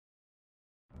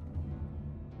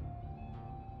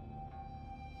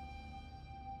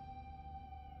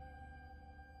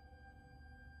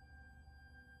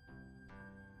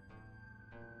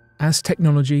As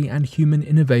technology and human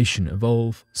innovation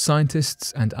evolve,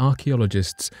 scientists and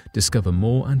archaeologists discover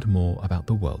more and more about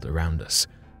the world around us.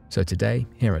 So today,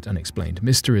 here at Unexplained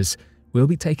Mysteries, we'll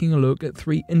be taking a look at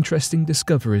 3 interesting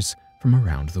discoveries from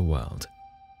around the world.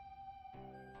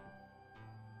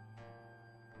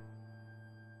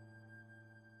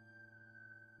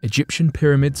 Egyptian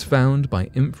pyramids found by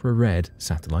infrared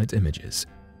satellite images.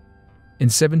 In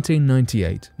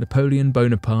 1798, Napoleon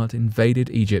Bonaparte invaded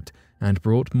Egypt and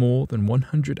brought more than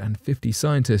 150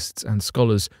 scientists and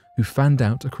scholars who fanned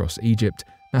out across Egypt,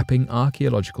 mapping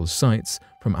archaeological sites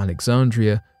from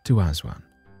Alexandria to Aswan.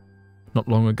 Not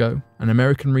long ago, an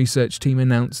American research team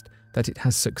announced that it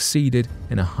has succeeded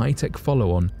in a high-tech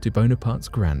follow-on to Bonaparte's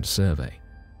Grand Survey.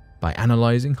 By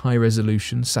analysing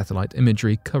high-resolution satellite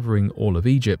imagery covering all of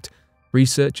Egypt,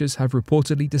 researchers have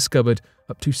reportedly discovered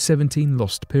up to 17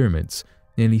 lost pyramids,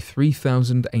 nearly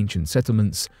 3,000 ancient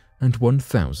settlements, and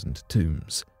 1,000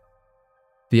 tombs.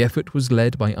 The effort was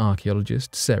led by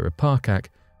archaeologist Sarah Parcak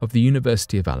of the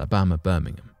University of Alabama,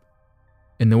 Birmingham.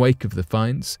 In the wake of the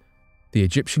finds, the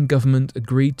Egyptian government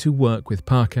agreed to work with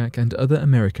Parcak and other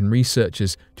American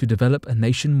researchers to develop a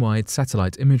nationwide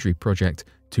satellite imagery project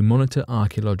to monitor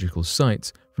archaeological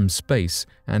sites from space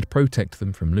and protect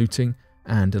them from looting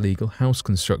and illegal house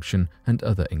construction and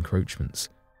other encroachments.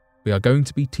 We are going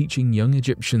to be teaching young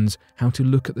Egyptians how to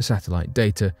look at the satellite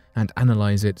data and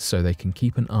analyse it so they can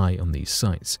keep an eye on these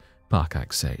sites,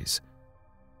 Parcak says.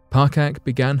 Parcak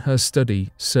began her study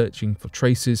searching for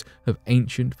traces of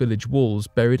ancient village walls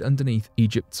buried underneath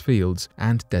Egypt's fields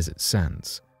and desert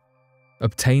sands.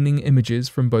 Obtaining images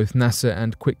from both NASA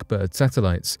and QuickBird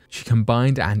satellites, she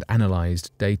combined and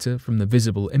analysed data from the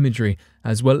visible imagery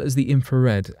as well as the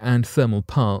infrared and thermal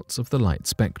parts of the light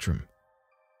spectrum.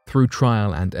 Through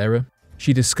trial and error,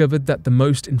 she discovered that the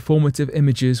most informative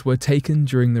images were taken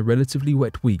during the relatively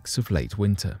wet weeks of late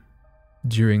winter.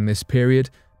 During this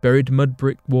period, buried mud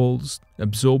brick walls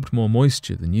absorbed more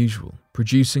moisture than usual,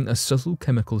 producing a subtle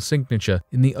chemical signature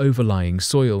in the overlying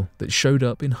soil that showed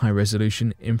up in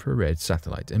high-resolution infrared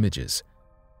satellite images.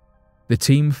 The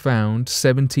team found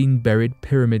 17 buried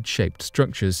pyramid-shaped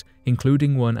structures,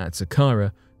 including one at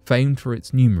Saqqara, famed for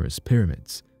its numerous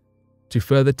pyramids. To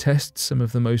further test some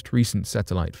of the most recent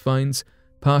satellite finds,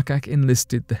 Parcak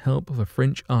enlisted the help of a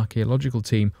French archaeological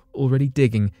team already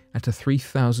digging at a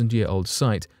 3,000-year-old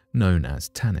site known as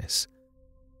Tanis.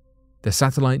 The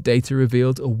satellite data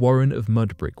revealed a warren of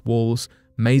mud brick walls,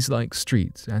 maze-like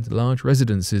streets, and large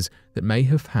residences that may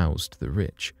have housed the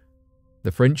rich.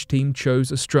 The French team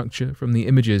chose a structure from the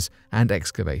images and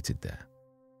excavated there.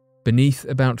 Beneath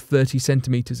about 30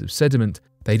 centimeters of sediment,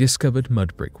 they discovered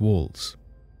mud brick walls.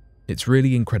 It's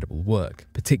really incredible work,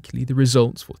 particularly the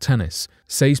results for Tanis,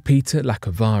 says Peter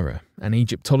Lacovara, an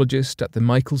Egyptologist at the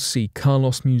Michael C.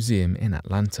 Carlos Museum in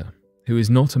Atlanta, who is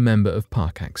not a member of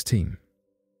Parcak's team.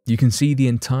 You can see the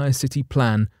entire city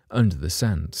plan under the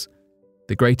sands.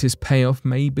 The greatest payoff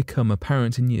may become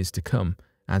apparent in years to come,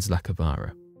 adds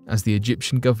Lacovara, as the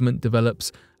Egyptian government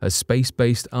develops a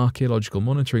space-based archaeological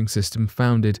monitoring system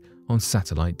founded on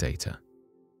satellite data.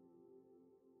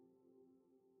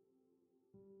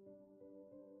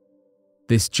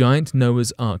 This giant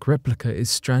Noah's Ark replica is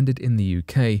stranded in the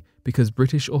UK because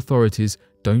British authorities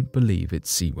don't believe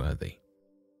it's seaworthy.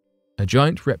 A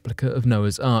giant replica of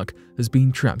Noah's Ark has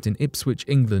been trapped in Ipswich,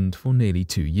 England for nearly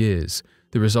 2 years,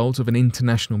 the result of an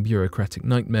international bureaucratic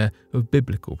nightmare of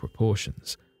biblical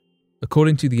proportions.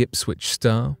 According to the Ipswich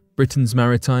Star, Britain's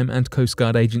Maritime and Coast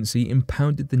Guard Agency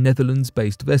impounded the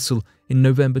Netherlands-based vessel in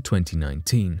November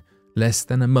 2019, less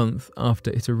than a month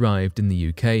after it arrived in the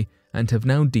UK, and have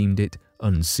now deemed it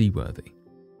unseaworthy.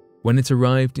 When it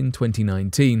arrived in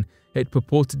 2019, it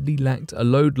purportedly lacked a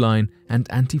load line and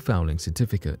anti-fouling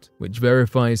certificate, which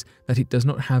verifies that it does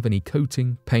not have any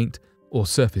coating, paint, or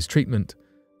surface treatment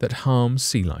that harms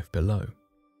sea life below.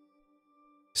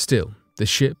 Still, the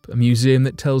ship, a museum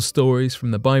that tells stories from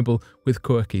the Bible with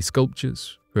quirky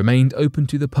sculptures, remained open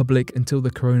to the public until the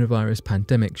coronavirus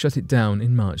pandemic shut it down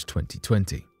in March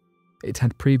 2020. It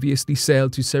had previously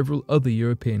sailed to several other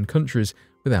European countries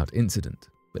without incident,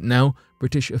 but now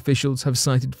British officials have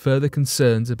cited further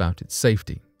concerns about its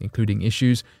safety, including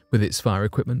issues with its fire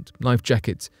equipment, life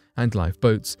jackets, and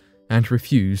lifeboats, and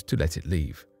refused to let it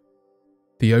leave.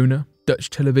 The owner, Dutch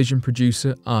television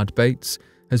producer Ard Bates,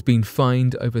 has been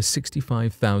fined over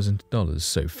 $65,000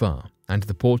 so far, and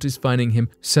the port is fining him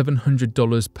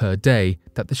 $700 per day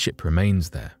that the ship remains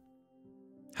there.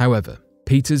 However,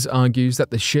 Peters argues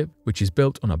that the ship, which is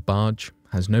built on a barge,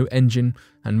 has no engine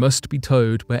and must be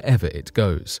towed wherever it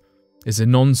goes, is a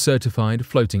non-certified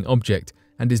floating object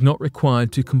and is not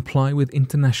required to comply with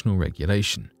international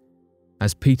regulation.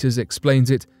 As Peters explains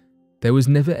it, there was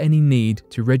never any need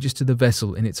to register the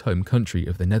vessel in its home country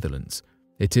of the Netherlands.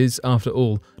 It is, after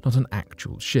all, not an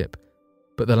actual ship.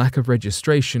 But the lack of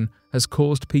registration has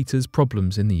caused Peters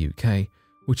problems in the UK,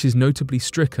 which is notably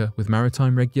stricter with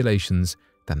maritime regulations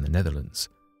than the Netherlands.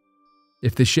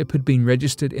 If the ship had been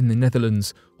registered in the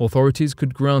Netherlands, authorities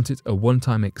could grant it a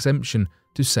one-time exemption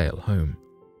to sail home.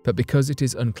 But because it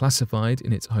is unclassified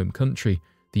in its home country,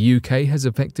 the UK has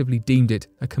effectively deemed it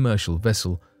a commercial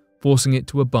vessel, forcing it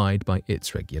to abide by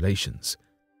its regulations.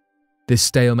 This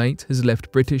stalemate has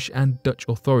left British and Dutch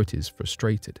authorities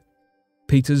frustrated.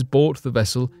 Peters bought the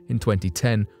vessel in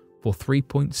 2010 for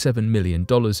 $3.7 million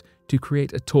to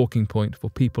create a talking point for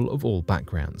people of all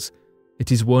backgrounds.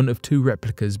 It is one of 2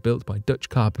 replicas built by Dutch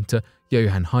carpenter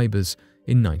Johan Huybers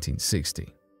in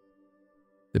 1960.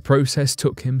 The process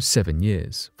took him 7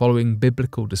 years, following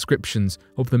biblical descriptions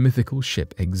of the mythical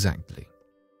ship exactly.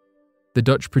 The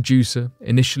Dutch producer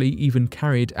initially even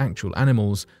carried actual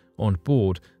animals on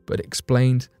board, but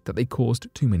explained that they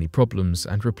caused too many problems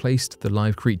and replaced the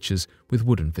live creatures with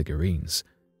wooden figurines.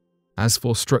 As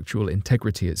for structural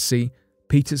integrity at sea,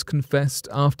 Peters confessed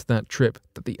after that trip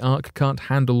that the Ark can't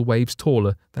handle waves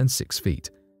taller than 6 feet.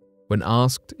 When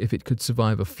asked if it could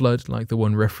survive a flood like the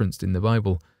one referenced in the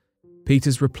Bible,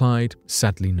 Peters replied,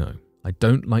 "Sadly no. I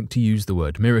don't like to use the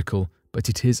word miracle, but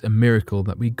it is a miracle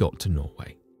that we got to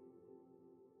Norway."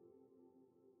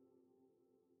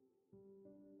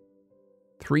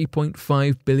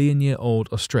 $3.5 billion-year-old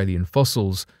Australian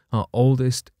fossils are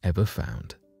oldest ever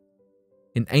found.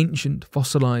 In ancient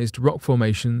fossilized rock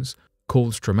formations,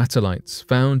 called stromatolites,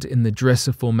 found in the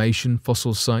Dresser Formation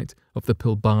fossil site of the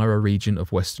Pilbara region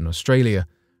of Western Australia,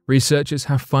 researchers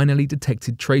have finally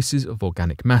detected traces of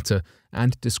organic matter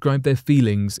and described their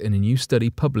feelings in a new study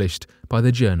published by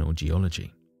the journal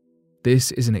Geology.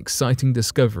 This is an exciting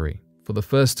discovery. For the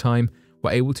first time,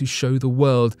 we're able to show the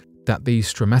world that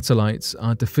these stromatolites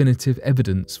are definitive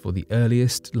evidence for the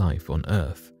earliest life on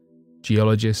Earth.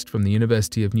 Geologist from the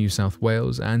University of New South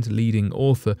Wales and leading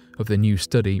author of the new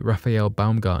study, Raphael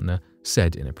Baumgartner,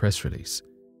 said in a press release.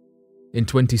 In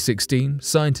 2016,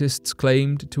 scientists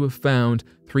claimed to have found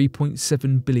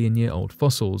 3.7 billion-year-old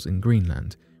fossils in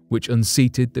Greenland, which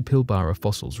unseated the Pilbara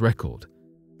fossils record.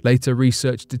 Later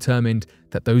research determined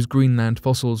that those Greenland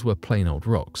fossils were plain old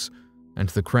rocks, and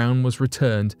the crown was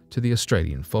returned to the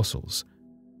Australian fossils.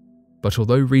 But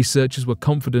although researchers were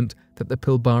confident that the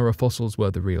Pilbara fossils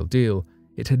were the real deal,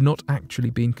 it had not actually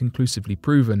been conclusively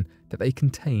proven that they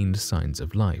contained signs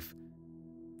of life.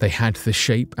 They had the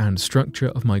shape and structure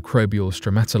of microbial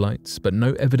stromatolites, but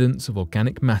no evidence of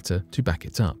organic matter to back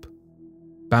it up.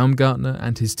 Baumgartner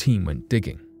and his team went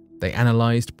digging. They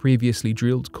analysed previously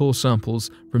drilled core samples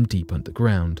from deep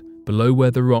underground, below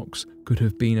where the rocks could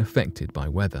have been affected by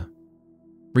weather.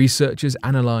 Researchers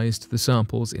analysed the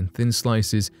samples in thin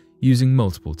slices using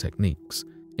multiple techniques,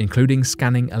 including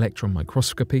scanning electron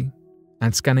microscopy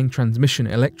and scanning transmission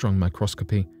electron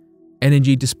microscopy,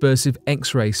 energy dispersive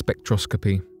X-ray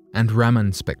spectroscopy, and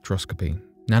Raman spectroscopy,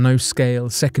 nanoscale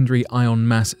secondary ion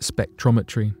mass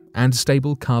spectrometry, and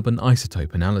stable carbon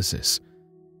isotope analysis.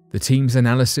 The team's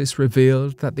analysis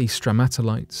revealed that the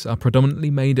stromatolites are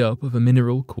predominantly made up of a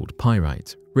mineral called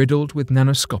pyrite, riddled with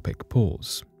nanoscopic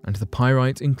pores, and the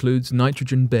pyrite includes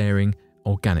nitrogen-bearing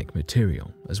organic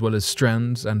material, as well as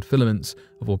strands and filaments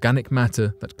of organic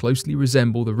matter that closely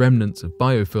resemble the remnants of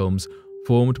biofilms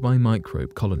formed by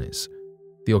microbe colonies.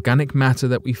 The organic matter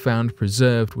that we found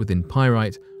preserved within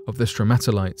pyrite of the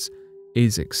stromatolites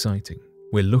is exciting.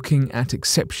 We're looking at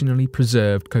exceptionally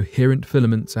preserved coherent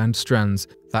filaments and strands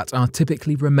that are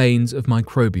typically remains of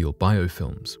microbial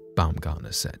biofilms,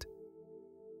 Baumgartner said.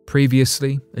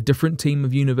 Previously, a different team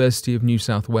of University of New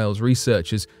South Wales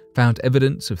researchers found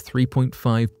evidence of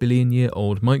 3.5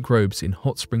 billion-year-old microbes in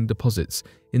hot spring deposits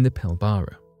in the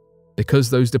Pilbara. Because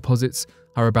those deposits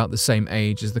are about the same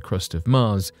age as the crust of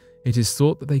Mars, it is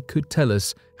thought that they could tell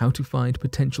us how to find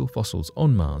potential fossils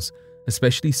on Mars,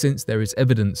 especially since there is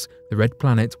evidence the red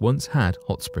planet once had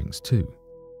hot springs too.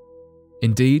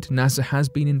 Indeed, NASA has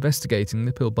been investigating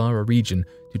the Pilbara region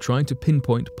to try to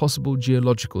pinpoint possible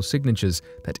geological signatures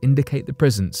that indicate the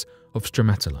presence of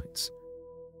stromatolites.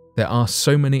 There are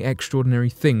so many extraordinary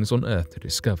things on Earth to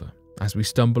discover. As we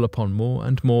stumble upon more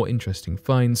and more interesting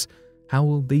finds, how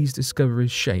will these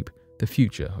discoveries shape the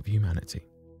future of humanity?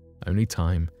 Only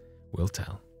time will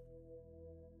tell.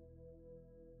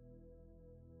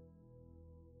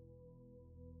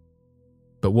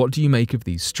 But what do you make of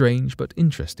these strange but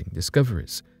interesting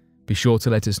discoveries? Be sure to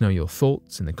let us know your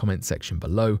thoughts in the comment section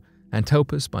below and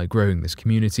help us by growing this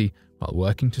community while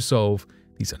working to solve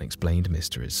these unexplained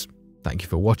mysteries. Thank you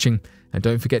for watching, and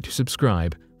don't forget to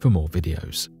subscribe for more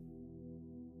videos.